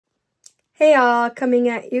Hey y'all, coming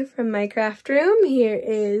at you from my craft room. Here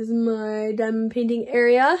is my diamond painting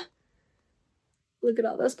area. Look at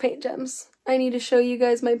all those paint gems. I need to show you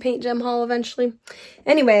guys my paint gem haul eventually.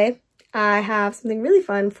 Anyway, I have something really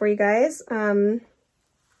fun for you guys. Can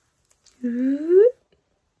you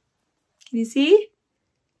see?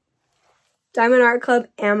 Diamond Art Club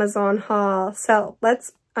Amazon haul. So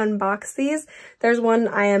let's unbox these. There's one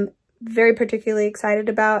I am very particularly excited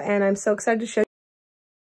about, and I'm so excited to show you.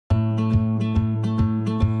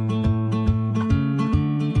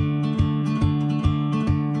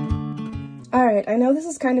 Alright, I know this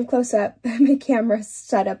is kind of close up. My camera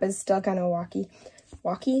setup is still kind of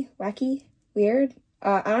wacky, weird.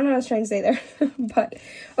 I don't know what I was trying to say there. But,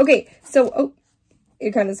 okay, so, oh,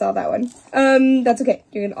 you kind of saw that one. That's okay.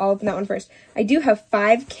 You're going to all open that one first. I do have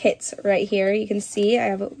 5 kits right here. You can see I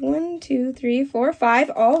have 1, 2, 3, 4, 5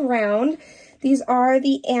 all round. These are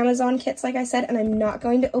the Amazon kits, like I said, and I'm not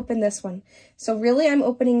going to open this one. So really, I'm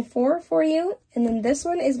opening 4 for you, and then this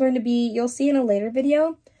one is going to be, you'll see in a later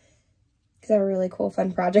video, because I have a really cool,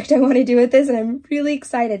 fun project I want to do with this, and I'm really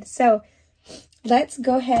excited. So let's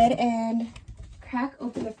go ahead and crack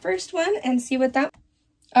open the first one and see what that...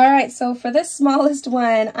 Alright, so for this smallest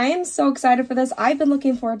one, I am so excited for this. I've been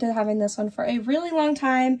looking forward to having this one for a really long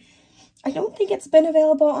time. I don't think it's been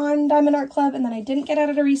available on Diamond Art Club, and then I didn't get it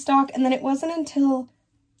at a restock, and then it wasn't until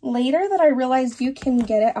later that I realized you can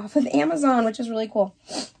get it off of Amazon, which is really cool.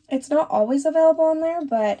 It's not always available on there,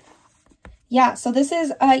 but yeah, so this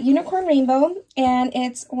is Unicorn Rainbow, and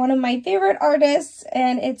it's one of my favorite artists,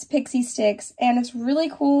 and it's Pixie Sticks, and it's really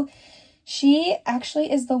cool. She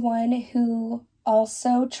actually is the one who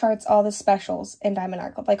also charts all the specials in Diamond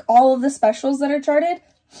Art Club. Like, all of the specials that are charted,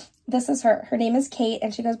 this is her. Her name is Kate,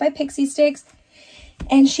 and she goes by Pixie Sticks,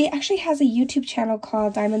 and she actually has a YouTube channel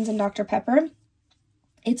called Diamonds and Dr. Pepper.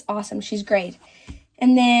 It's awesome. She's great.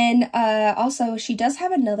 And then also, she does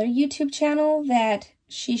have another YouTube channel that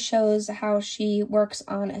she shows how she works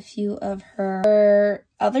on a few of her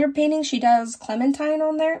other paintings. She does Clementine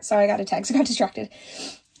on there. Sorry, I got a text. I got distracted.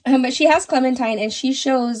 But she has Clementine, and she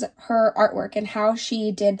shows her artwork and how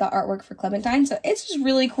she did the artwork for Clementine. So it's just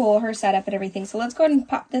really cool, her setup and everything. So let's go ahead and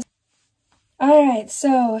pop this. Alright,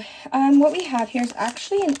 so what we have here is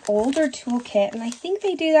actually an older toolkit. And I think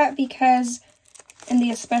they do that because in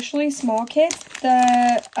the especially small kits,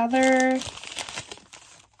 the other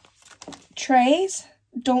trays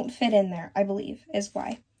don't fit in there, I believe, is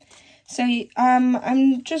why. So,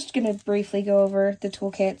 I'm just going to briefly go over the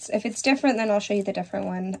toolkits. If it's different, then I'll show you the different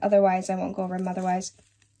one. Otherwise, I won't go over them otherwise.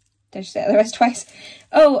 Did I say otherwise twice?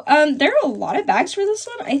 Oh, there are a lot of bags for this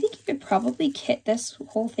one. I think you could probably kit this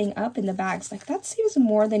whole thing up in the bags. Like, that seems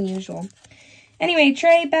more than usual. Anyway,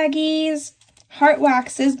 tray, baggies, heart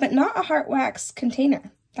waxes, but not a heart wax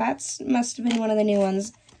container. That must have been one of the new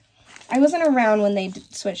ones. I wasn't around when they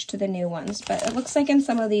switched to the new ones, but it looks like in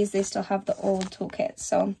some of these they still have the old toolkits.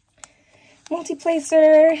 So,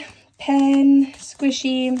 multi-placer, pen,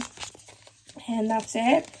 squishy, and that's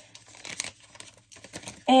it.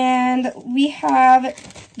 And we have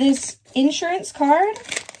this insurance card.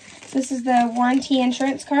 This is the warranty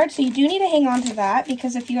insurance card, so you do need to hang on to that,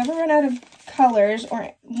 because if you ever run out of colors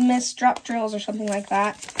or miss drop drills or something like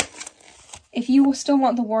that, if you still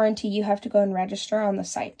want the warranty, you have to go and register on the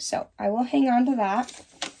site. So I will hang on to that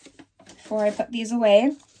before I put these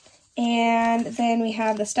away. And then we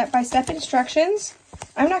have the step-by-step instructions.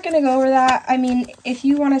 I'm not going to go over that. I mean, if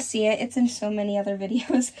you want to see it, it's in so many other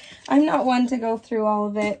videos. I'm not one to go through all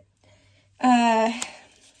of it.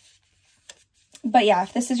 But yeah,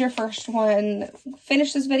 if this is your first one,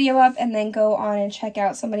 finish this video up and then go on and check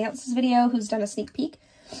out somebody else's video who's done a sneak peek,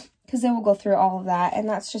 because they will go through all of that, and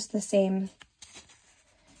that's just the same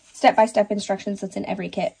step-by-step instructions that's in every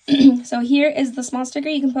kit. So here is the small sticker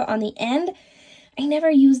you can put on the end. I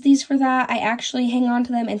never use these for that. I actually hang on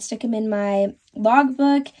to them and stick them in my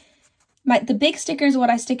logbook. The big sticker is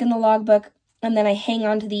what I stick in the logbook, and then I hang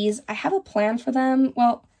on to these. I have a plan for them.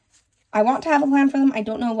 Well, I want to have a plan for them. I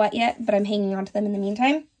don't know what yet, but I'm hanging on to them in the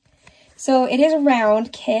meantime. So it is a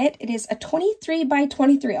round kit. It is a 23 by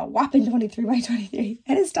 23, a whopping 23 by 23.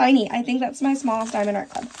 It is tiny. I think that's my smallest Diamond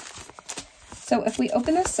Art Club. So if we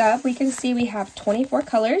open this up, we can see we have 24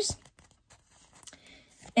 colors.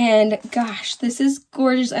 And gosh, this is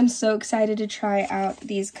gorgeous. I'm so excited to try out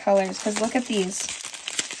these colors, because look at these.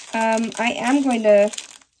 I am going to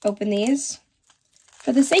open these.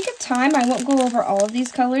 For the sake of time, I won't go over all of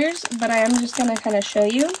these colors, but I am just going to kind of show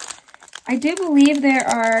you. I do believe there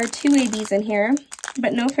are 2 ABs in here,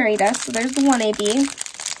 but no fairy dust. So there's the 1 AB.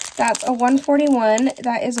 That's a 141.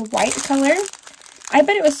 That is a white color. I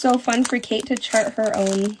bet it was so fun for Kate to chart her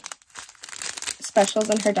own specials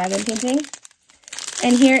in her diamond painting.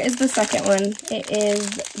 And here is the second one. It is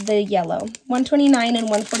the yellow. 129 and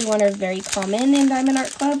 141 are very common in Diamond Art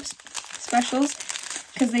Club's specials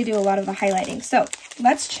because they do a lot of the highlighting. So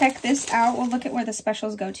let's check this out. We'll look at where the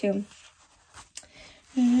specials go to.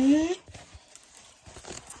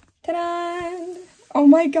 Ta-da! Oh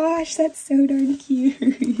my gosh, that's so darn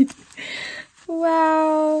cute.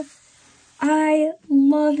 Wow. I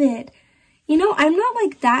love it. You know, I'm not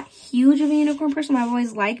like that huge of a unicorn person. I've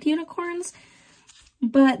always liked unicorns.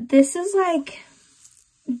 But this is like,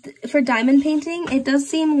 for diamond painting, it does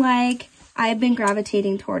seem like I've been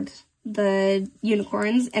gravitating towards the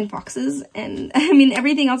unicorns and foxes. And I mean,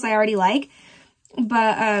 everything else I already like.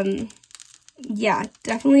 But yeah,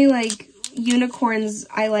 definitely like unicorns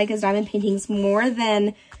I like as diamond paintings more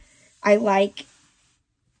than I like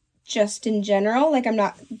just in general. Like, I'm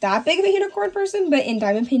not that big of a unicorn person, but in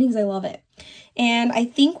diamond paintings, I love it. And I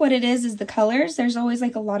think what it is the colors. There's always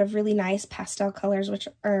like a lot of really nice pastel colors, which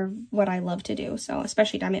are what I love to do. So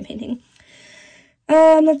especially diamond painting.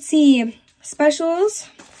 Let's see. Specials.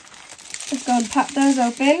 Let's go and pop those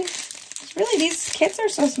open. It's really, these kits are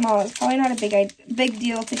so small. It's probably not a big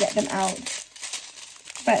deal to get them out.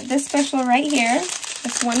 But this special right here,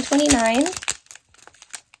 this 129.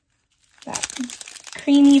 That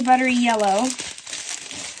creamy buttery yellow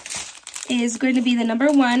is going to be the number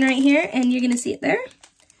 1 right here, and you're going to see it there.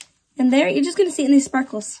 And there, you're just going to see it in these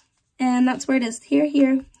sparkles. And that's where it is. Here,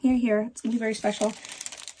 here, here, here. It's going to be very special.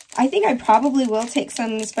 I think I probably will take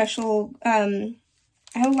some special, I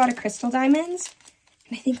have a lot of crystal diamonds,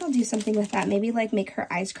 and I think I'll do something with that. Maybe like make her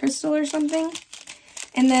eyes crystal or something.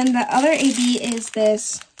 And then the other AB is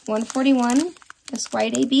this 141, this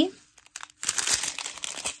white AB.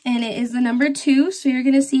 And it is the number 2, so you're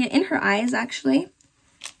going to see it in her eyes, actually.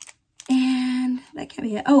 And that can't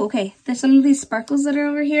be it. Oh, okay. There's some of these sparkles that are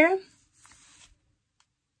over here.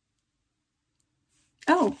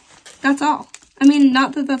 Oh, that's all. I mean,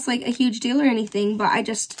 not that that's like a huge deal or anything, but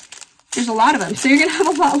there's a lot of them. So you're going to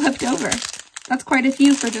have a lot left over. That's quite a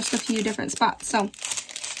few for just a few different spots. So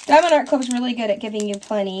Diamond Art Club is really good at giving you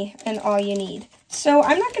plenty and all you need. So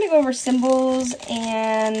I'm not going to go over symbols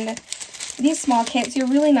and these small kits. You're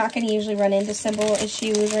really not going to usually run into symbol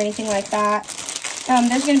issues or anything like that.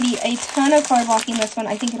 There's going to be a ton of color blocking this one.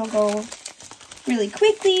 I think it'll go really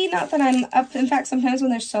quickly. Not that I'm up. In fact, sometimes when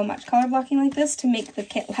there's so much color blocking like this, to make the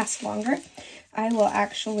kit last longer, I will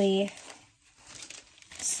actually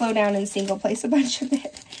slow down and single place a bunch of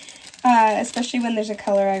it. Especially when there's a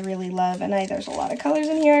color I really love. And there's a lot of colors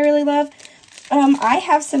in here I really love. I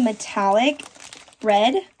have some metallic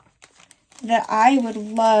red that I would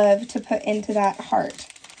love to put into that heart.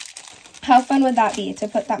 How fun would that be to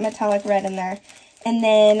put that metallic red in there? And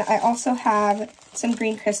then I also have some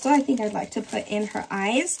green crystal I think I'd like to put in her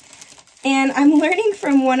eyes. And I'm learning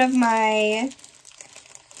from one of my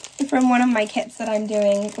kits that I'm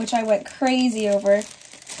doing, which I went crazy over,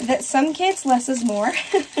 that some kits less is more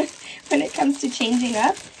when it comes to changing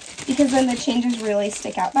up, because then the changes really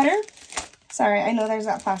stick out better. Sorry, I know there's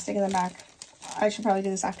that plastic in the back. I should probably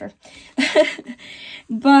do this after.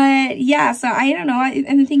 But yeah, so I don't know.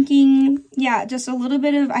 I'm thinking, yeah, just a little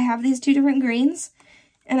bit of, I have these 2 different greens,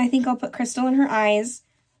 and I think I'll put crystal in her eyes,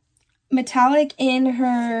 metallic in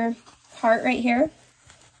her heart right here,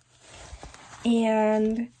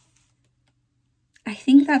 and I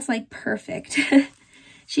think that's like perfect.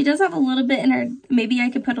 She does have a little bit in her, maybe I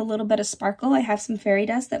could put a little bit of sparkle. I have some fairy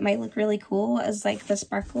dust that might look really cool as like the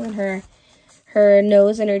sparkle in her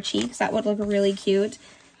nose and her cheeks. That would look really cute.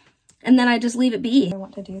 And then I just leave it be. I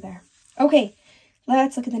want to do there. Okay,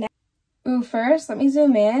 let's look at the next. Ooh, first, let me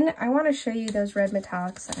zoom in. I want to show you those red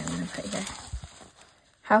metallics that I'm going to put here.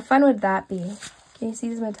 How fun would that be? Can you see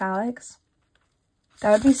these metallics?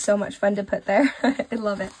 That would be so much fun to put there. I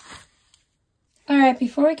love it. Alright,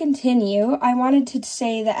 before we continue, I wanted to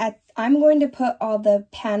say that I'm going to put all the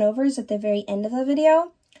pan overs at the very end of the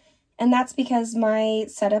video. And that's because my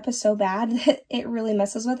setup is so bad that it really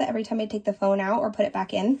messes with it every time I take the phone out or put it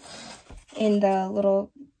back in the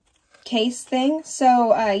little case thing.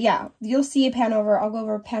 So, yeah, you'll see a pan over. I'll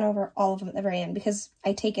go pan over all of them at the very end because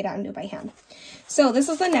I take it out and do it by hand. So this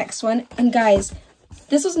is the next one. And guys,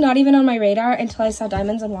 this was not even on my radar until I saw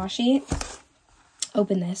Diamonds and Washi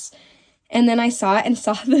open this. And then I saw it and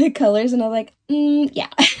saw the colors and I was like, yeah,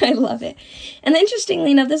 I love it. And interestingly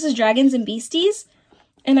enough, this is Dragons and Beasties.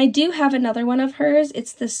 And I do have another one of hers.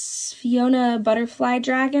 It's this Fiona Butterfly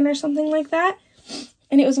Dragon or something like that.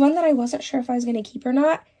 And it was one that I wasn't sure if I was going to keep or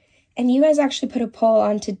not. And you guys actually put a poll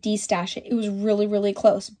on to de-stash it. It was really, really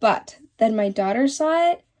close. But then my daughter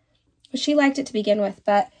saw it. She liked it to begin with,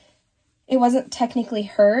 but it wasn't technically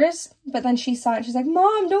hers, but then she saw it and she's like,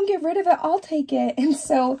 Mom, don't get rid of it, I'll take it. And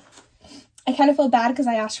so I kind of feel bad because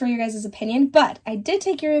I asked for your guys' opinion, but I did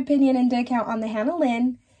take your opinion into account on the Hannah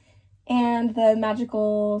Lynn and the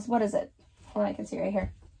Magicals, what is it? Well, I can see right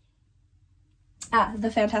here. The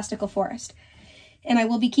Fantastical Forest. And I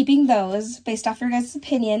will be keeping those based off your guys'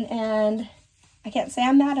 opinion, and I can't say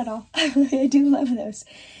I'm mad at all. I do love those.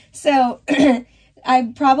 So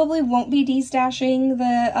I probably won't be destashing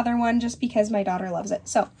the other one just because my daughter loves it.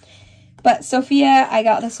 So, but Sophia, I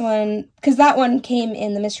got this one because that one came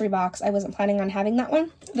in the mystery box. I wasn't planning on having that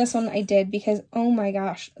one. This one I did because, oh my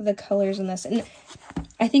gosh, the colors in this. And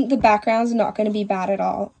I think the background's not going to be bad at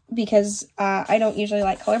all because I don't usually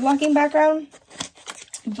like color blocking background.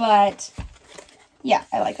 But yeah,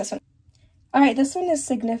 I like this one. All right, this one is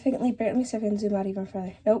significantly bigger. Let me see if I can zoom out even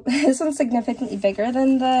further. Nope, this one's significantly bigger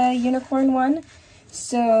than the unicorn one.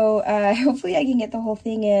 So hopefully I can get the whole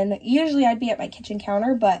thing in. Usually I'd be at my kitchen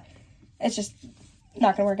counter, but it's just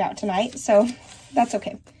not gonna work out tonight. So that's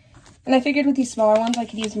okay. And I figured with these smaller ones I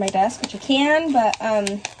could use my desk, which I can, but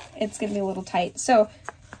it's gonna be a little tight. So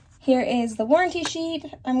here is the warranty sheet.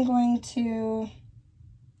 I'm going to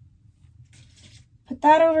put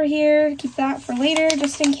that over here, keep that for later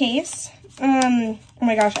just in case. Oh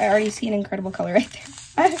my gosh, I already see an incredible color right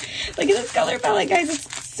there. Look at this color palette, guys.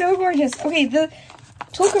 It's so gorgeous. Okay, the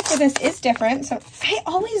toolkit for this is different, so I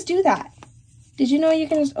always do that. Did you know you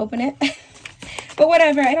can just open it? But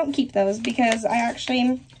whatever, I don't keep those because I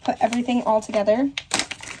actually put everything all together.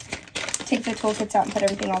 Take the toolkits out and put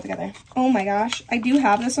everything all together. Oh my gosh, I do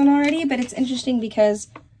have this one already, but it's interesting because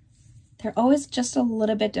they're always just a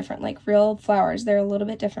little bit different. Like real flowers, they're a little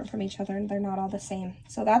bit different from each other and they're not all the same.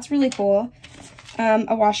 So that's really cool.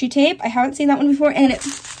 A washi tape, I haven't seen that one before, and it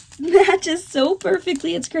matches so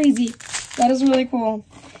perfectly, it's crazy. That is really cool.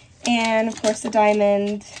 And of course the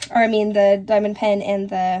diamond, the diamond pen and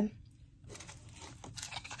the,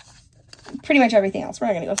 pretty much everything else. We're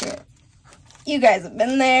not gonna go through it. You guys have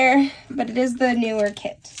been there, but it is the newer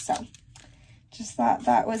kit. So just thought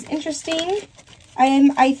that was interesting.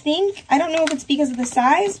 I think, I don't know if it's because of the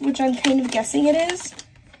size, which I'm kind of guessing it is,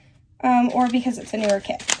 or because it's a newer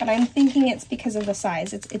kit, but I'm thinking it's because of the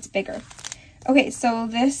size. It's bigger. Okay, so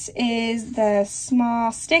this is the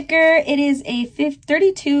small sticker. It is a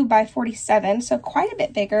 32 by 47, so quite a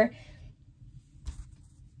bit bigger.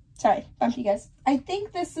 Sorry, bump you guys. I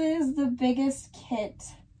think this is the biggest kit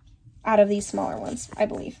out of these smaller ones, I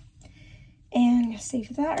believe. And I'm gonna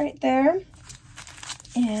save that right there.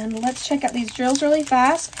 And let's check out these drills really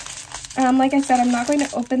fast. Like I said, I'm not going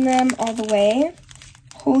to open them all the way.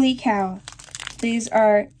 Holy cow, these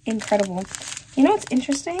are incredible. You know what's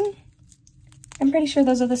interesting? I'm pretty sure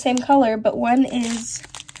those are the same color, but one is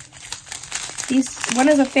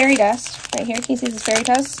a fairy dust right here. Can you see this fairy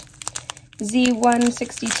dust?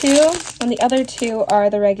 Z162, and the other two are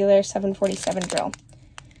the regular 747 drill.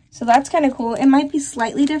 So that's kind of cool. It might be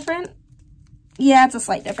slightly different. Yeah, it's a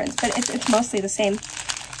slight difference, but it's mostly the same.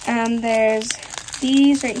 And there's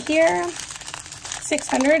these right here.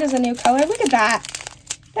 600 is a new color. Look at that.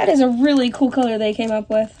 That is a really cool color they came up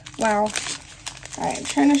with. Wow. All right, I'm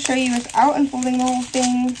trying to show you without unfolding the whole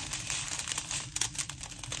thing.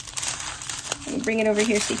 Let me bring it over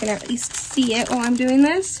here so you can at least see it while I'm doing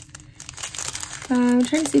this. I'm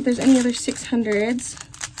trying to see if there's any other 600s.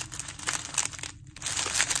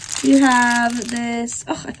 You have this,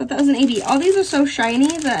 oh, I thought that was an AB. All these are so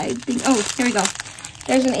shiny that I think, oh, here we go.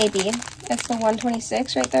 There's an AB. That's the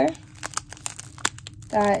 126 right there.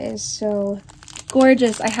 That is so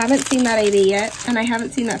gorgeous. I haven't seen that AB yet, and I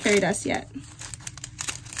haven't seen that fairy dust yet.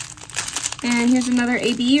 And here's another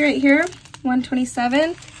AB right here,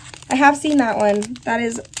 127. I have seen that one. That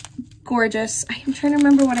is gorgeous. I'm trying to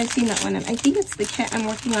remember what I've seen that one in. I think it's the kit I'm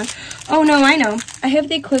working on. Oh no, I know. I have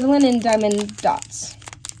the equivalent in diamond dots.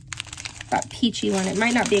 That peachy one. It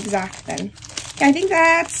might not be exact then. Yeah, I think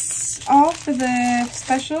that's all for the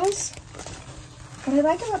specials. What I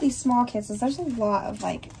like about these small kits is there's a lot of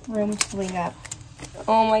like room to clean up.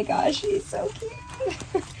 Oh my gosh, she's so cute.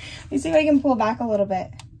 Let me see if I can pull back a little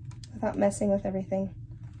bit without messing with everything.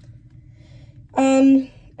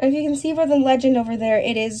 If you can see for the legend over there,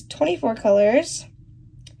 it is 24 colors,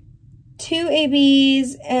 2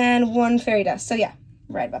 ABs, and 1 fairy dust. So yeah,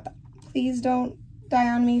 I'm right about that. Please don't die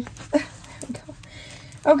on me. There we go.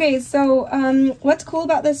 Okay, so what's cool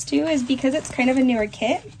about this too is because it's kind of a newer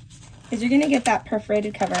kit, is you're gonna get that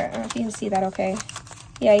perforated cover. I don't know if you can see that okay.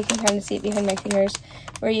 Yeah, you can kind of see it behind my fingers,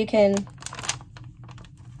 where you can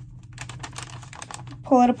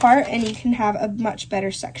pull it apart and you can have a much better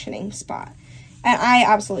sectioning spot. And I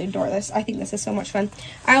absolutely adore this. I think this is so much fun.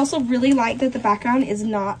 I also really like that the background is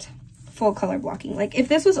not full color blocking. Like, if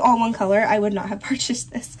this was all one color, I would not have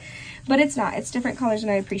purchased this. But it's not. It's different colors,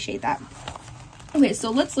 and I appreciate that. Okay, so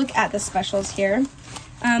let's look at the specials here.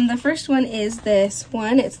 The first one is this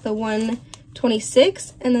one. It's the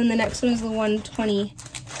 126, and then the next one is the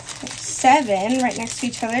 127 right next to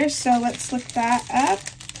each other. So let's look that up.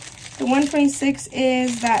 The 126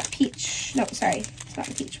 is that peach. No, sorry, it's not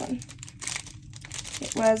the peach one.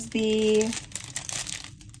 It was the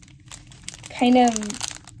kind of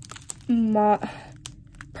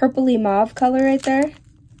purpley mauve color right there.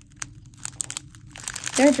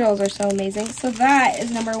 Their drills are so amazing. So that is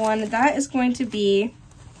number one. That is going to be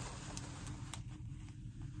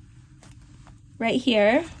right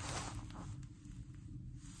here.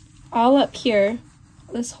 All up here.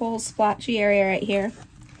 This whole splotchy area right here.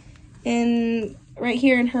 And right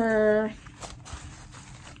here in her,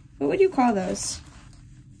 what would you call those?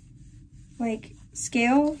 Like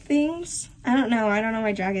scale things? I don't know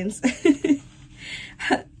my dragons.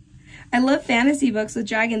 I love fantasy books with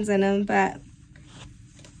dragons in them, but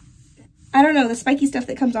I don't know, the spiky stuff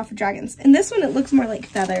that comes off of dragons. And this one, it looks more like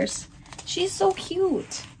feathers. She's so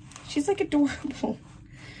cute. She's like adorable.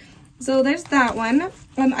 So there's that one.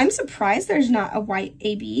 I'm surprised there's not a white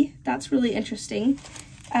AB. That's really interesting.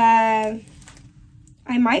 I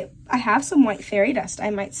have some white fairy dust I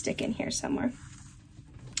might stick in here somewhere.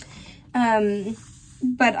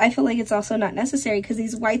 But I feel like it's also not necessary because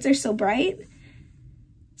these whites are so bright.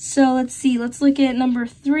 So let's see, let's look at number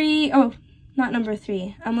 3. Oh, not number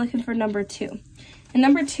 3. I'm looking for number 2. And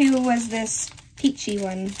number 2 was this peachy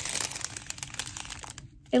one.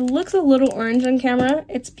 It looks a little orange on camera.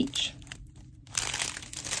 It's peach.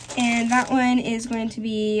 And that one is going to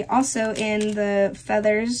be also in the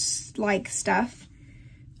feathers-like stuff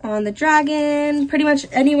on the dragon. Pretty much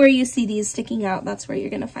anywhere you see these sticking out, that's where you're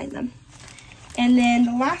going to find them. And then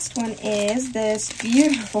the last one is this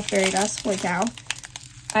beautiful fairy dust. Holy cow.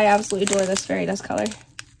 I absolutely adore this fairy dust color.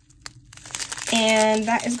 And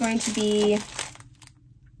that is going to be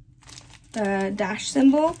the dash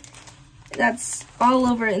symbol. That's all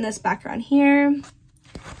over in this background here.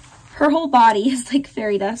 Her whole body is like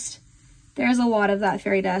fairy dust. There's a lot of that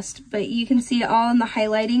fairy dust, but you can see it all in the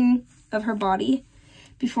highlighting of her body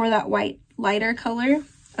before that white lighter color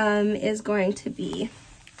is going to be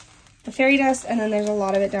the fairy dust, and then there's a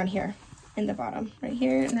lot of it down here in the bottom, right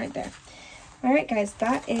here and right there. All right, guys,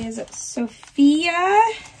 that is Sophia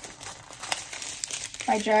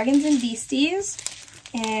by Dragons and Beasties,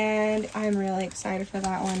 and I'm really excited for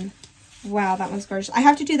that one. Wow, that one's gorgeous. I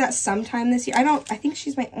have to do that sometime this year. I think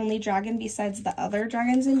she's my only dragon besides the other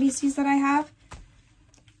Dragons and Beasties that I have,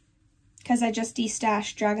 because I just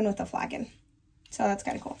destashed Dragon with a Flagon. So that's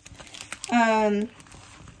kind of cool.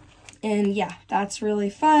 And yeah, that's really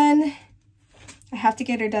fun. I have to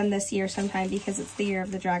get her done this year sometime because it's the year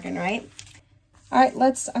of the dragon, right? All right,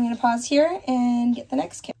 I'm going to pause here and get the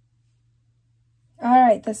next kit. All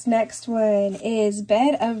right, this next one is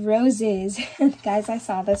Bed of Roses. Guys, I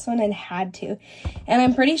saw this one and had to. And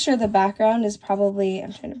I'm pretty sure the background is probably,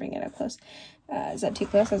 I'm trying to bring it up close. Is that too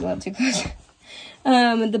close? That's a little too close.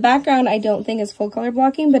 The background I don't think is full color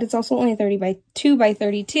blocking, but it's also only 30 by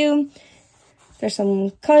 32. There's some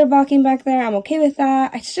color blocking back there. I'm okay with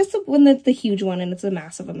that. It's just the huge one, and it's a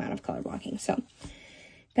massive amount of color blocking. So,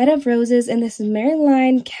 Bed of Roses, and this is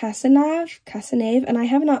Marilyn Casanave, and I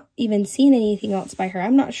have not even seen anything else by her.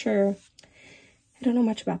 I'm not sure. I don't know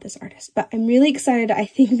much about this artist, but I'm really excited. I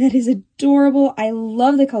think that is adorable. I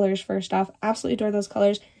love the colors, first off. Absolutely adore those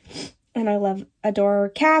colors. And I adore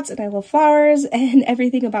cats, and I love flowers, and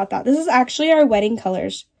everything about that. This is actually our wedding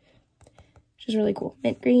colors, which is really cool.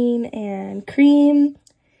 Mint green and cream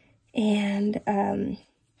and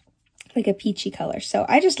like a peachy color. So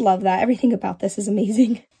I just love that. Everything about this is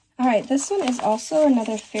amazing. All right, this one is also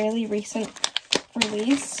another fairly recent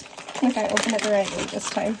release. Like I opened it the right way this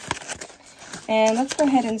time. And let's go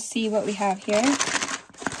ahead and see what we have here.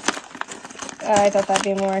 I thought that'd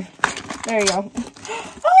be more. There you go.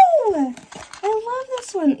 Oh, I love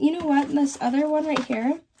this one. You know what? This other one right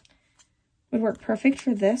here would work perfect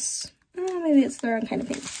for this. Maybe it's the wrong kind of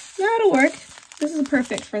pink. No, it'll work. This is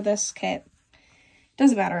perfect for this kit.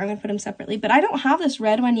 Doesn't matter. I'm going to put them separately. But I don't have this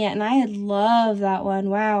red one yet, and I love that one.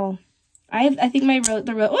 Wow. I think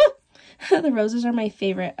the roses are my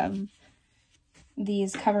favorite of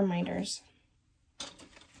these cover minders.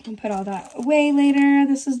 I'll put all that away later.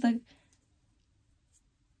 This is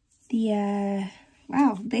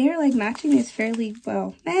wow, they are like matching these fairly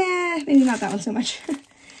well. Maybe not that one so much.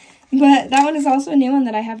 But that one is also a new one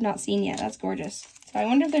that I have not seen yet. That's gorgeous. So I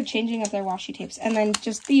wonder if they're changing up their washi tapes. And then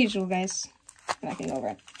just the usual, guys. I'm not going to go over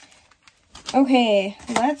it. Okay,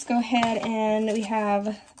 let's go ahead and we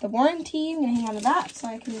have the warranty. I'm gonna hang on to that so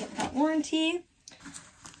I can get that warranty.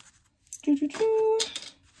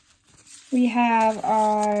 We have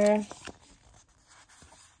our,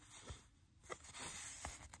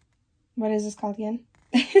 what is this called again?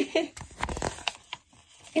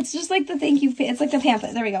 It's just like the thank you, it's like the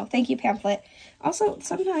pamphlet. There we go, thank you pamphlet. Also,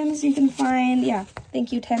 sometimes you can find, yeah,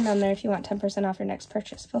 thank you 10 on there if you want 10% off your next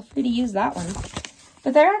purchase. Feel free to use that one.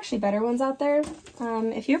 But there are actually better ones out there.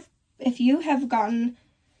 If you have gotten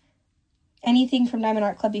anything from Diamond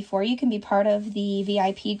Art Club before, you can be part of the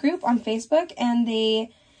VIP group on Facebook, and they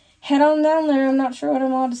head on down there. I'm not sure what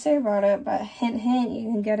I'm allowed to say about it, but hint, hint,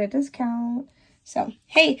 you can get a discount. So,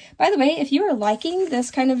 hey, by the way, if you are liking this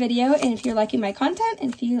kind of video, and if you're liking my content,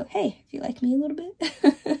 and if you like me a little bit,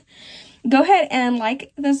 go ahead and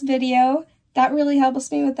like this video. That really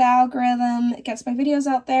helps me with the algorithm. It gets my videos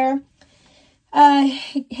out there.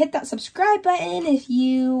 Hit that subscribe button if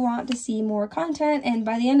you want to see more content, and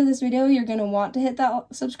by the end of this video you're going to want to hit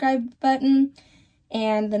that subscribe button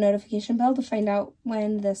and the notification bell to find out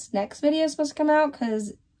when this next video is supposed to come out,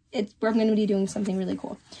 because I'm going to be doing something really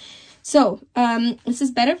cool. So this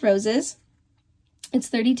is Bed of Roses. It's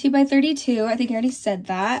 32 by 32. I think I already said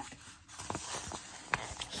that.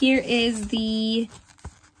 Here is the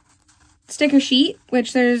sticker sheet,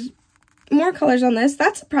 which there's more colors on this.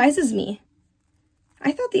 That surprises me.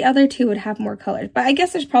 I thought the other two would have more colors, but I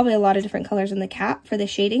guess there's probably a lot of different colors in the cap for the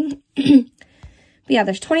shading. But yeah,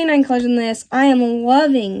 there's 29 colors in this. I am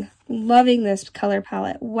loving this color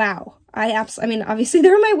palette. Wow. I mean, obviously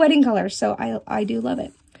they're my wedding colors, so I do love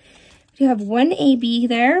it. We have one AB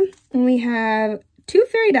there, and we have 2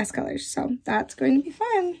 fairy dust colors, so that's going to be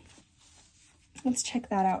fun. Let's check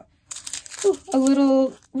that out. Ooh, a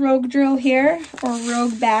little rogue drill here, or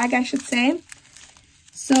rogue bag, I should say.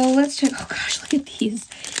 So let's check. Oh gosh, look at these.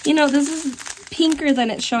 You know, this is pinker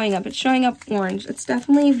than it's showing up. It's showing up orange. It's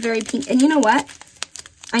definitely very pink. And you know what?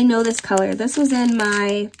 I know this color. This was in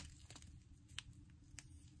my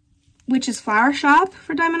Witch's Flower Shop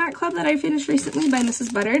for Diamond Art Club that I finished recently by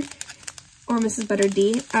Mrs. Buttered, or Mrs. Buttered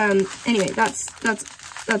D. Anyway, that's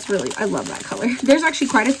really, I love that color. There's actually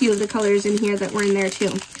quite a few of the colors in here that were in there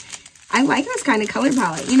too. I like this kind of color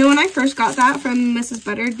palette. You know, when I first got that from Mrs.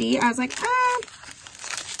 Buttered D, I was like,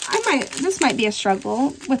 this might be a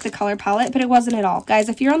struggle with the color palette, but it wasn't at all. Guys,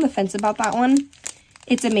 if you're on the fence about that one,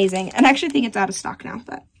 it's amazing. And I actually think it's out of stock now,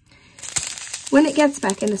 but when it gets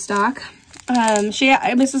back into stock,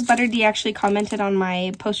 Mrs. Butter D actually commented on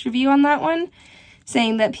my post review on that one,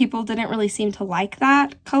 saying that people didn't really seem to like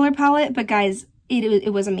that color palette, but guys,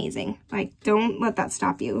 it was amazing. Like, don't let that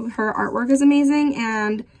stop you. Her artwork is amazing,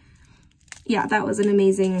 and yeah, that was an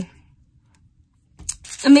amazing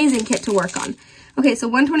kit to work on. Okay, so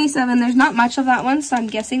 127, there's not much of that one, so I'm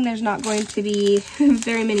guessing there's not going to be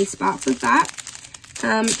very many spots with that.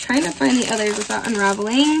 Trying to find the others without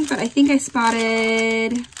unraveling, but I think I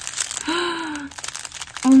spotted, oh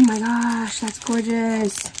my gosh, that's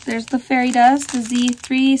gorgeous. There's the fairy dust, the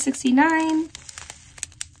Z369.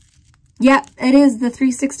 Yep, it is the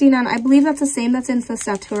 369. I believe that's the same that's in the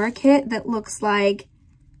Satura kit that looks like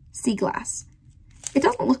sea glass. It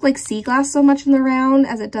doesn't look like sea glass so much in the round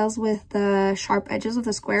as it does with the sharp edges of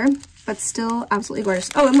the square, but still absolutely gorgeous.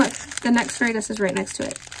 Oh, and look, the next fairy dust is right next to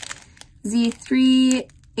it.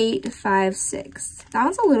 Z3856. That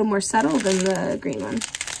one's a little more subtle than the green one.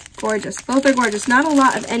 Gorgeous. Both are gorgeous. Not a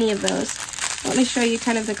lot of any of those. Let me show you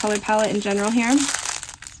kind of the color palette in general here.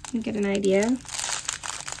 You get an idea.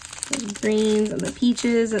 The greens and the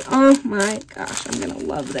peaches. And oh my gosh, I'm going to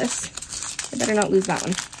love this. I better not lose that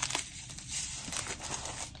one.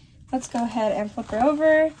 Let's go ahead and flip her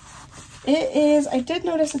over. It is, I did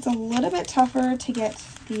notice it's a little bit tougher to get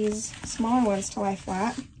these smaller ones to lie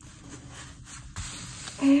flat.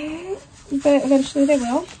 But eventually they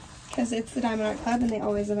will, because it's the Diamond Art Club and they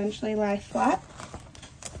always eventually lie flat.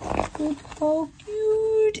 Look how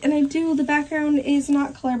cute. And the background is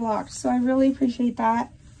not color blocked, so I really appreciate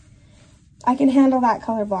that. I can handle that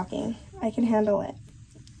color blocking. I can handle it.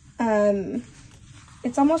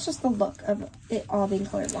 It's almost just the look of it all being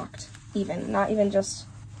color blocked, even, not even just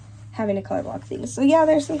having to color block things. So yeah,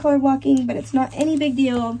 there's some color blocking, but it's not any big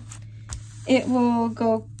deal. It will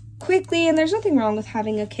go quickly, and there's nothing wrong with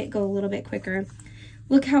having a kit go a little bit quicker.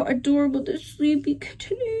 Look how adorable this sleepy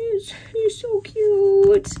kitten is. He's so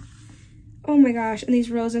cute. Oh my gosh, and these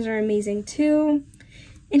roses are amazing too.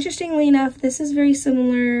 Interestingly enough, this is very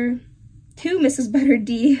similar to Mrs. Butter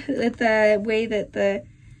D with the way that the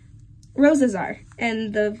roses are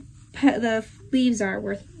and the leaves are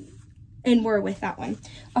were with that one.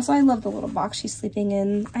 Also, I love the little box she's sleeping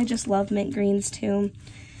in. I just love mint greens too.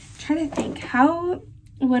 trying to think, how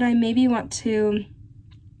would I maybe want to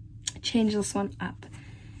change this one up?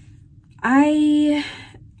 I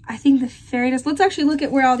think the fairy dust, let's actually look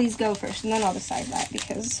at where all these go first, and then I'll decide that,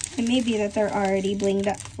 because it may be that they're already blinged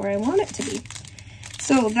up where I want it to be.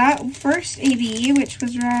 So that first AB, which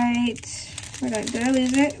was right, did I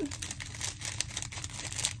lose it?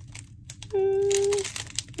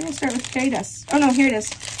 I'm gonna start with fairy dust. Oh no, here it is.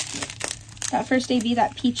 That first AB,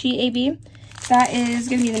 that peachy AB, that is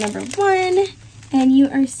gonna be the number 1, and you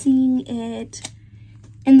are seeing it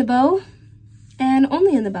in the bow and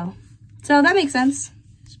only in the bow. So that makes sense.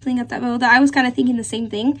 Just bling up that bow. I was kind of thinking the same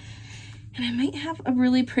thing. And I might have a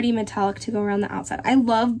really pretty metallic to go around the outside. I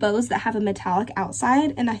love bows that have a metallic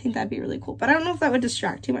outside, and I think that'd be really cool. But I don't know if that would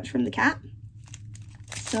distract too much from the cat.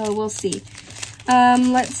 So we'll see.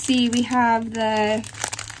 Let's see. We have the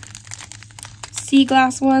Sea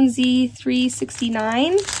Glass one,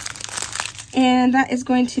 Z369. And that is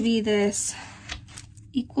going to be this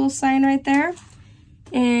equal sign right there.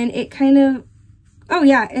 And it kind of, oh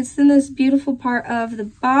yeah, it's in this beautiful part of the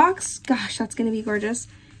box. Gosh, that's going to be gorgeous.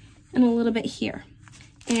 And a little bit here.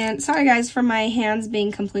 And sorry guys for my hands being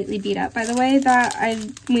completely beat up. By the way, that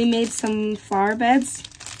we made some flower beds,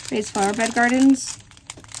 raised flower bed gardens,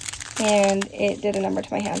 and it did a number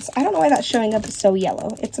to my hands. I don't know why that's showing up as so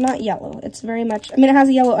yellow. It's not yellow. It's very much, I mean, it has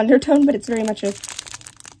a yellow undertone, but it's very much a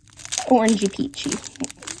orangey peachy.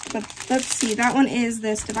 But let's see, that one is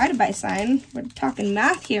this divided by sign. We're talking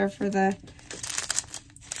math here for the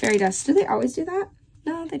fairy dust. Do they always do that?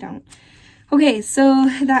 No, they don't. Okay, so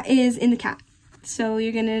that is in the cat. So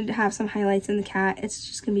you're gonna have some highlights in the cat. It's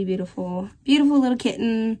just gonna be beautiful. Beautiful little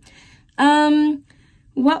kitten.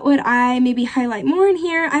 What would I maybe highlight more in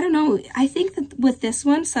here? I don't know. I think that with this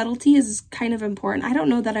one, subtlety is kind of important. I don't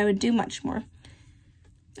know that I would do much more.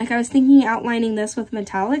 Like I was thinking outlining this with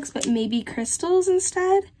metallics, but maybe crystals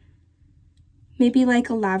instead. Maybe like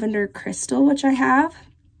a lavender crystal, which I have.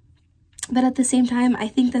 But at the same time, I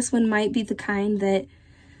think this one might be the kind that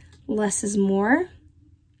less is more.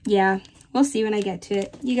 Yeah, we'll see when I get to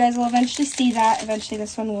it. You guys will eventually see that. Eventually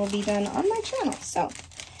this one will be done on my channel. So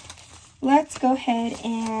let's go ahead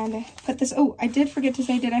and put this. Oh, I did forget to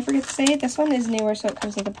say, did I forget to say it? This one is newer, so it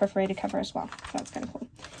comes with a perforated cover as well. So that's kind of cool.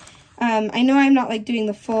 I know I'm not like doing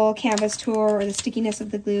the full canvas tour or the stickiness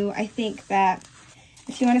of the glue. I think that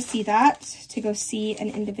if you want to see that, to go see an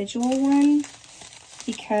individual one,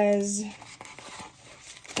 because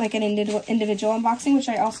like an individual unboxing, which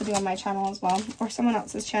I also do on my channel as well, or someone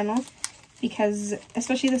else's channel, because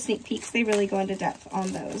especially the sneak peeks, they really go into depth on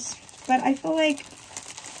those. But I feel like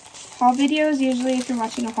haul videos, usually if you're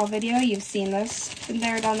watching a haul video, you've seen this. Been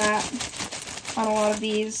there, done that on a lot of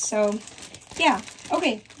these. So yeah,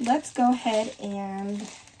 okay, let's go ahead and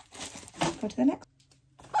go to the next.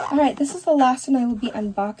 All right, this is the last one I will be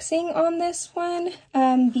unboxing on this one,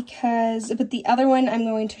 but the other one I'm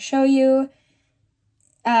going to show you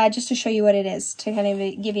just to show you what it is, to kind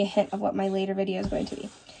of give you a hint of what my later video is going to be.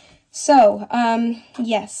 So,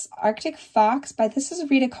 yes, Arctic Fox, this is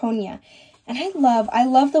Rita Konya. And I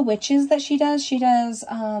love the witches that she does. She does,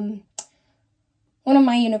 one of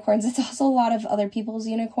my unicorns. It's also a lot of other people's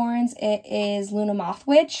unicorns. It is Luna Moth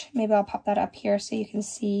Witch. Maybe I'll pop that up here so you can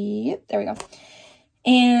see it. There we go.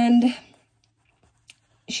 And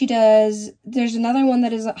she does, there's another one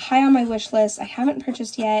that is high on my wish list. I haven't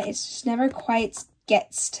purchased yet. It's just never quite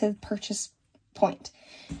gets to the purchase point,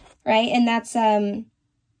 right? And that's, oh,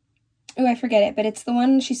 I forget it, but it's the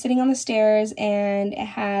one she's sitting on the stairs, and it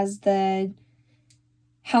has the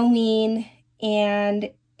Halloween and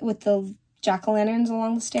with the jack-o'-lanterns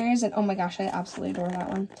along the stairs, and oh my gosh, I absolutely adore that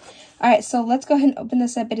one. All right, so let's go ahead and open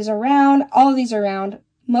this up. It is a round. All of these are round.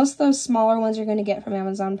 Most of those smaller ones you're going to get from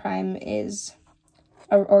Amazon Prime is,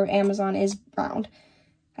 or Amazon is round.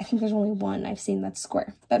 I think there's only one I've seen that's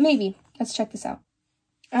square, but maybe. Let's check this out.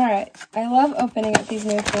 All right, I love opening up these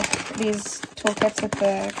toolkits with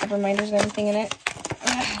the reminders and everything in it.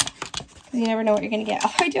 Because you never know what you're going to get.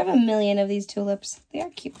 Oh, I do have a million of these tulips. They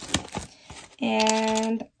are cute.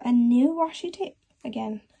 And a new washi tape.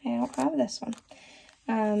 Again, I don't have this one.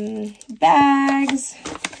 Bags.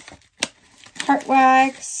 Heart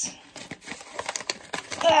wax.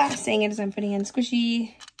 Saying it as I'm putting in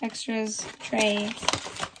squishy, extras, tray,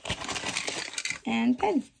 and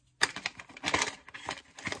pen.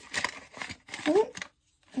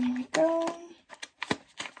 There we go.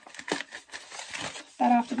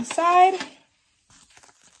 That off to the side.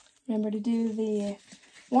 Remember to do the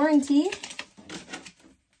warranty.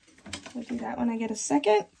 We'll do that when I get a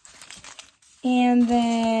second. And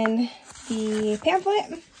then the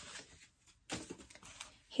pamphlet.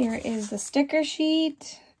 Here is the sticker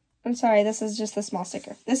sheet. I'm sorry, this is just the small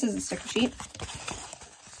sticker. This is a sticker sheet.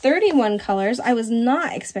 31 colors. I was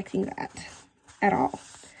not expecting that at all.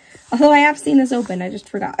 Although I have seen this open, I just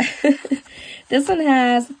forgot. This one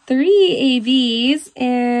has 3 ABs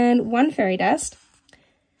and 1 fairy dust.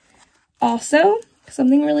 Also,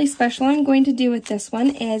 something really special I'm going to do with this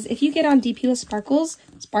one is if you get on DP with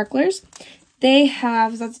Sparklers, they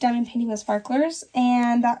have, that's Diamond Painting with Sparklers,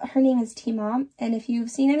 and her name is T-Mom. And if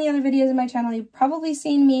you've seen any other videos on my channel, you've probably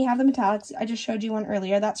seen me have the metallics. I just showed you one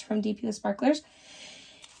earlier. That's from DP with Sparklers.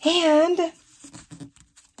 And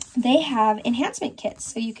they have enhancement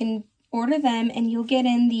kits. So you can order them and you'll get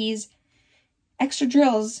in these extra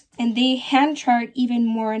drills, and they hand chart even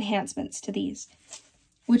more enhancements to these,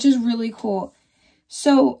 which is really cool.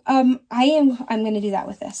 So I'm going to do that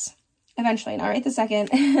with this eventually, not right this second.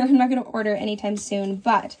 I'm not going to order anytime soon,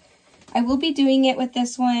 but I will be doing it with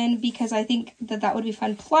this one because I think that that would be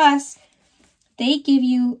fun. Plus, they give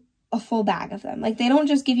you a full bag of them. Like, they don't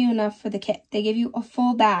just give you enough for the kit. They give you a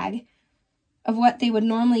full bag of what they would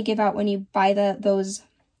normally give out when you buy those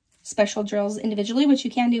special drills individually, which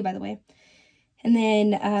you can do, by the way. And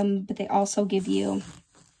then, but they also give you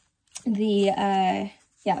the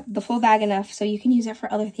full bag enough so you can use it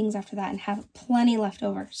for other things after that and have plenty left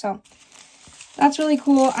over. So that's really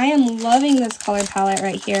cool. I am loving this color palette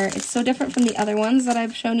right here. It's so different from the other ones that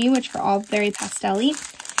I've shown you, which are all very pastel-y,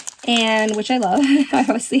 and which I love. I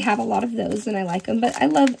obviously have a lot of those and I like them, but I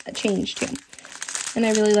love a change too. And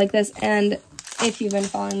I really like this. And if you've been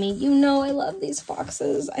following me, you know I love these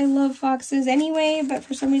foxes. I love foxes anyway, but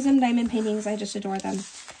for some reason, diamond paintings, I just adore them.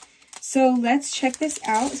 So let's check this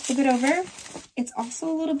out. Let's flip it over. It's also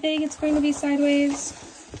a little big. It's going to be sideways.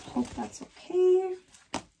 Hope that's okay.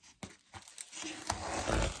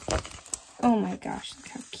 Oh my gosh, look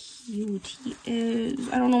how cute he is.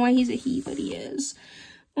 I don't know why he's a he, but he is.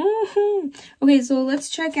 Okay, so let's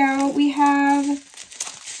check out. We have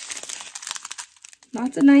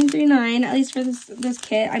lots of 939, at least for this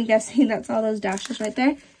kit. I'm guessing that's all those dashes right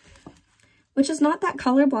there, which is not that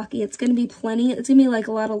color blocky. It's going to be plenty. It's going to be like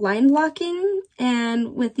a lot of line blocking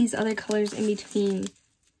and with these other colors in between,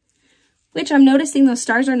 which I'm noticing those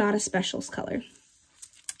stars are not a specials color.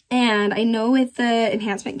 And I know with the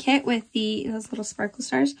enhancement kit, with those little sparkle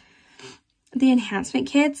stars, the enhancement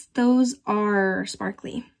kits, those are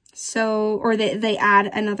sparkly. So, or they add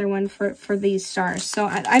another one for these stars. So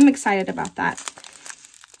I'm excited about that.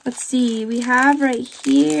 Let's see, we have right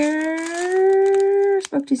here,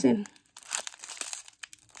 spoke too soon.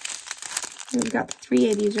 We've got the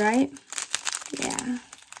 3 of these, right? Yeah.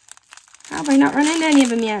 How have I not run into any of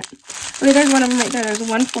them yet? Okay, there's one of them right there. There's a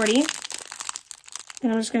 140.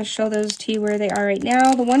 And I'm just going to show those to you where they are right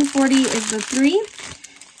now. The 140 is the 3.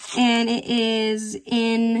 And it is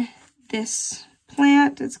in this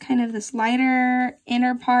plant. It's kind of this lighter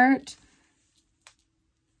inner part.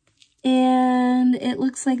 And it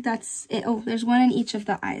looks like that's it. Oh, there's one in each of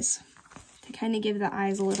the eyes to kind of give the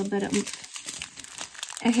eyes a little bit of...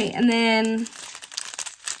 Okay, and then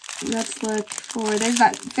let's look for... There's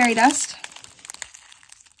that fairy dust.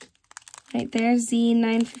 Right there,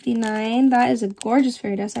 Z959. That is a gorgeous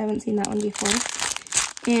fairy dust. I haven't seen that one before.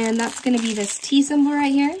 And that's going to be this T symbol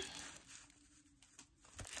right here.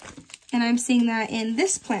 And I'm seeing that in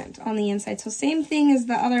this plant on the inside. So same thing as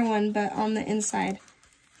the other one, but on the inside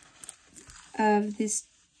of these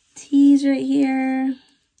T's right here.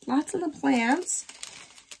 Lots of the plants.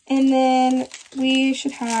 And then we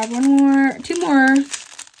should have two more.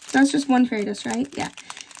 That's just one fairy dust, right? Yeah.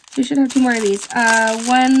 We should have 2 more of these.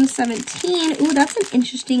 117. Ooh, that's an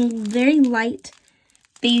interesting, very light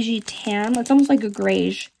beigey tan. It's almost like a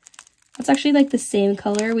grayish. That's actually like the same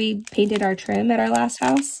color we painted our trim at our last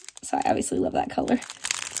house. So I obviously love that color.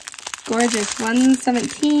 Gorgeous.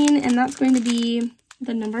 117, and that's going to be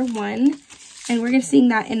the number 1. And we're going to see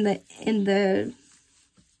that in the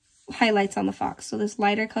highlights on the fox. So this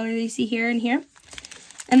lighter color that you see here and here.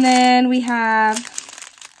 And then we have...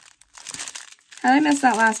 How did I miss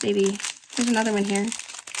that last baby? There's another one here.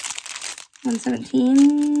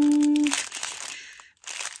 117.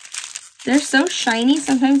 They're so shiny,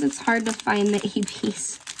 sometimes it's hard to find the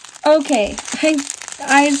ABs. Okay,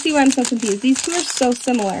 I see why I'm so confused. These two are so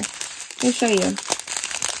similar. Let me show you.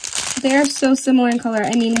 They're so similar in color.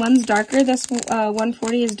 I mean, one's darker. This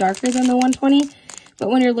 140 is darker than the 120. But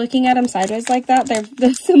when you're looking at them sideways like that,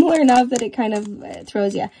 they're similar enough that it kind of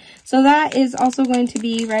throws you. So that is also going to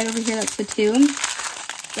be right over here. That's the 2.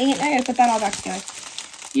 Dang it, I gotta put that all back together.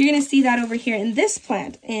 You're gonna see that over here in this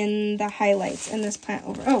plant, in the highlights, in this plant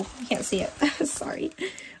over. Oh, you can't see it. Sorry.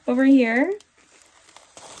 Over here.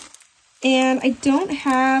 And I don't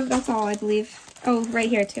have, that's all I believe. Oh, right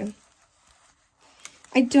here too.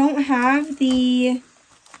 I don't have the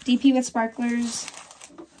DP with Sparklers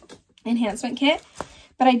enhancement kit,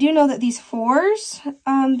 but I do know that these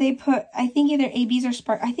 4s, they put, I think either ABs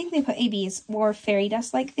or I think they put ABs or fairy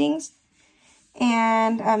dust like things.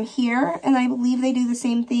 And here, and I believe they do the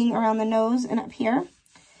same thing around the nose and up here.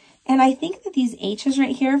 And I think that these H's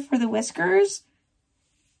right here for the whiskers,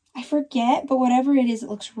 I forget, but whatever it is, it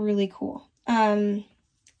looks really cool. And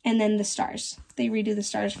then the stars. They redo the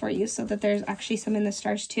stars for you so that there's actually some in the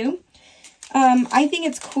stars too. I think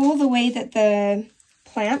it's cool the way that the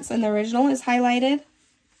plants in the original is highlighted.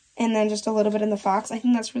 And then just a little bit in the fox. I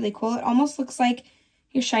think that's really cool. It almost looks like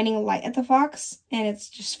you're shining a light at the fox and it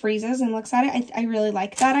just freezes and looks at it. I really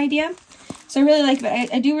like that idea. So I really like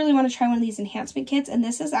that. I do really want to try one of these enhancement kits. And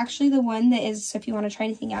this is actually the one that is, so if you want to try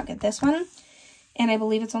anything out, get this one. And I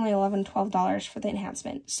believe it's only $11, $12 for the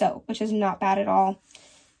enhancement. So, which is not bad at all.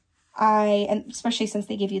 And especially since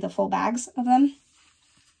they give you the full bags of them.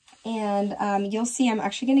 And you'll see I'm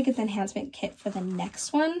actually going to get the enhancement kit for the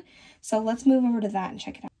next one. So let's move over to that and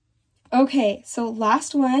check it out. Okay, so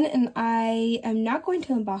last one, and I am not going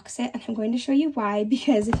to unbox it, and I'm going to show you why,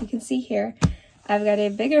 because if you can see here, I've got a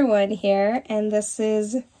bigger one here, and this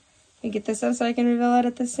is, let me get this up so I can reveal it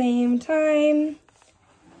at the same time.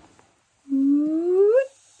 Ooh,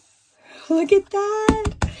 look at that!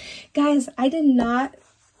 Guys, I did not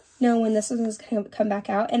know when this was going to come back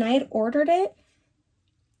out, and I had ordered it,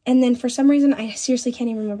 and then for some reason, I seriously can't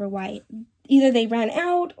even remember why. Either they ran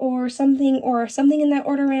out or something in that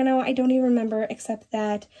order ran out. I don't even remember, except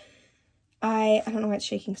that I don't know why it's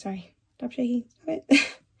shaking. Sorry. Stop shaking. Stop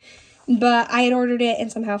it. But I had ordered it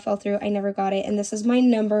and somehow fell through. I never got it. And this is my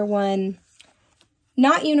number one,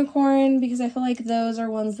 not unicorn, because I feel like those are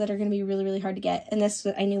ones that are going to be really, really hard to get. And this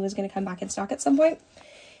I knew was going to come back in stock at some point.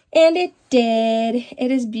 And it did.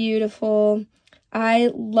 It is beautiful.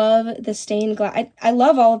 I love the stained glass. I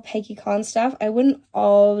love all of Peggy Con stuff. I wouldn't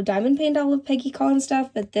all diamond paint all of Peggy Con stuff,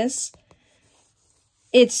 but this,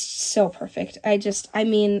 it's so perfect. I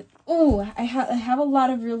mean, oh, I have a lot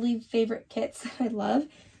of really favorite kits that I love.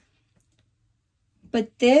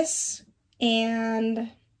 But this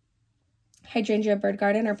and Hydrangea Bird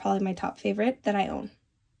Garden are probably my top favorite that I own.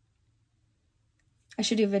 I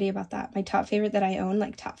should do a video about that. My top favorite that I own,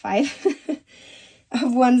 like top 5.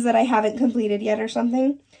 Of ones that I haven't completed yet or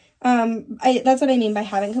something. That's what I mean by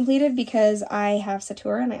haven't completed, because I have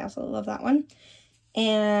Satura and I absolutely love that one.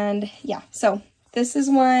 And yeah, so this is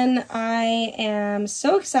one I am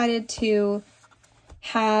so excited to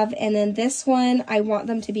have. And then this one, I want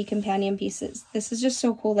them to be companion pieces. This is just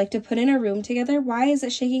so cool, like to put in a room together. Why is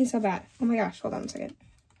it shaking so bad? Oh my gosh, hold on a second.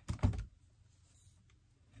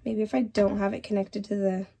 Maybe if I don't have it connected to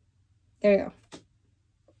the, there you go.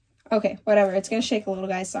 Okay, whatever. It's going to shake a little,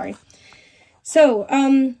 guys. Sorry. So,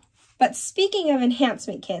 but speaking of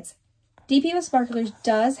enhancement kits, DP with Sparklers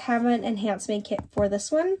does have an enhancement kit for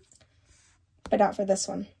this one, but not for this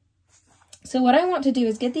one. So what I want to do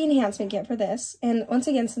is get the enhancement kit for this. And once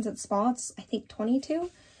again, since it's small, it's, I think, 22.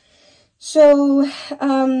 So,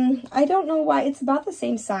 I don't know why. It's about the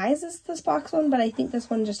same size as this box one, but I think this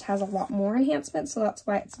one just has a lot more enhancement, so that's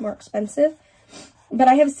why it's more expensive. But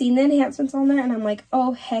I have seen the enhancements on there, and I'm like,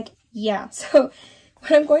 oh, heck yeah. So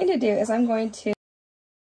what I'm going to do is I'm going to,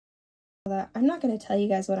 I'm not going to tell you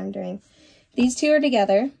guys what I'm doing. These two are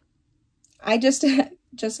together. I just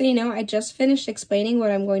so you know, I just finished explaining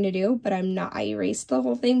what I'm going to do, but I erased the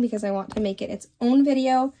whole thing because I want to make it its own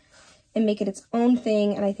video and make it its own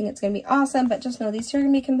thing, and I think it's going to be awesome. But just know these two are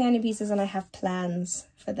going to be companion pieces, and I have plans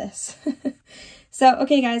for this. So,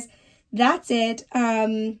 okay, guys, that's it.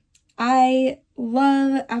 I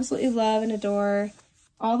absolutely love and adore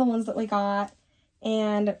all the ones that we got,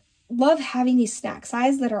 and love having these snack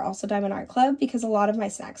size that are also Diamond Art Club, because a lot of my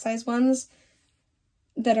snack size ones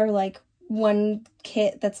that are like one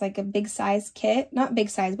kit that's like a big size kit, not big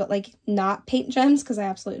size, but like not paint gems, because I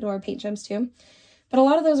absolutely adore paint gems too. But a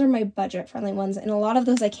lot of those are my budget friendly ones, and a lot of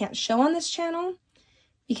those I can't show on this channel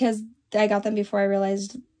because I got them before I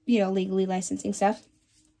realized, you know, legally licensing stuff.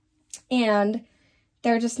 And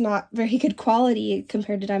they're just not very good quality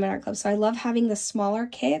compared to Diamond Art Club. So I love having the smaller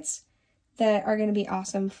kits that are going to be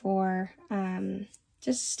awesome for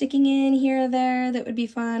just sticking in here or there. That would be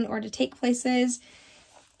fun, or to take places,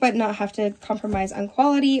 but not have to compromise on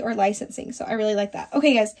quality or licensing. So I really like that.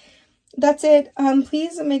 Okay, guys, that's it.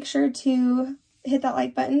 Please make sure to hit that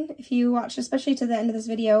like button if you watched, especially to the end of this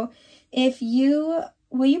video.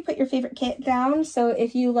 Will you put your favorite kit down? So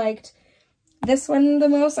if you liked this one the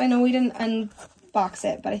most, I know we didn't unbox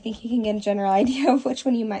it, but I think you can get a general idea of which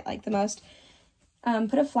one you might like the most.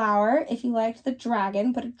 Put a flower. If you liked the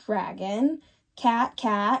dragon, put a dragon. cat,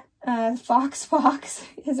 fox, fox.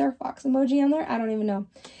 Is there a fox emoji on there? I don't even know.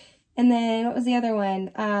 And then what was the other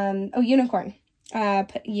one? Oh, unicorn.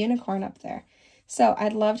 Put unicorn up there. So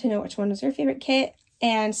I'd love to know which one was your favorite kit,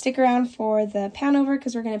 and stick around for the pan over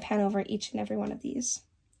because we're going to pan over each and every one of these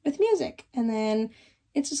with music. And then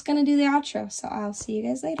it's just going to do the outro. So I'll see you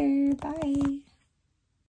guys later. Bye.